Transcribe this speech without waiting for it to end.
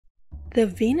The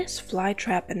Venus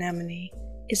flytrap anemone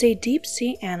is a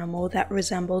deep-sea animal that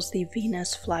resembles the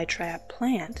Venus flytrap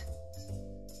plant.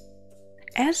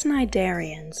 As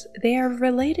cnidarians, they are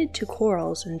related to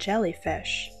corals and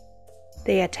jellyfish.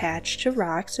 They attach to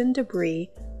rocks and debris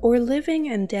or living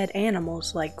and dead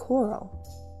animals like coral.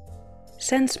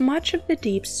 Since much of the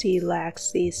deep sea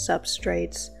lacks these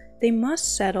substrates, they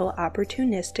must settle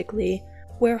opportunistically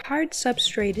where hard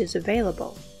substrate is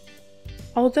available.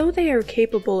 Although they are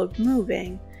capable of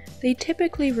moving, they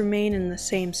typically remain in the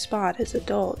same spot as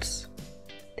adults.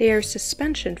 They are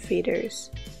suspension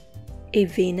feeders. A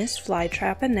Venus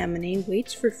flytrap anemone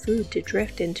waits for food to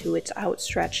drift into its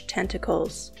outstretched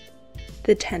tentacles.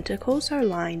 The tentacles are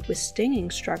lined with stinging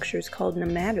structures called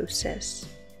nematocysts.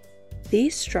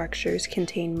 These structures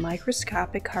contain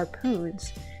microscopic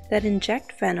harpoons that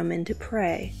inject venom into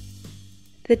prey.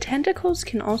 The tentacles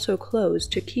can also close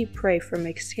to keep prey from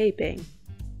escaping.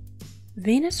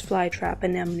 Venus flytrap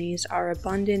anemones are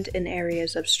abundant in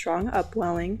areas of strong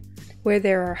upwelling, where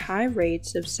there are high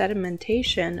rates of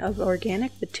sedimentation of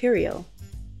organic material.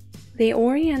 They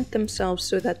orient themselves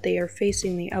so that they are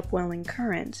facing the upwelling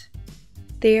current.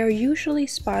 They are usually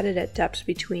spotted at depths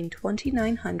between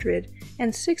 2,900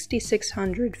 and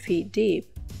 6,600 feet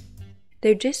deep.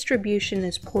 Their distribution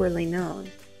is poorly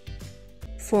known.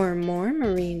 For more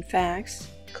marine facts,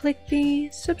 click the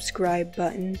subscribe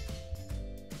button.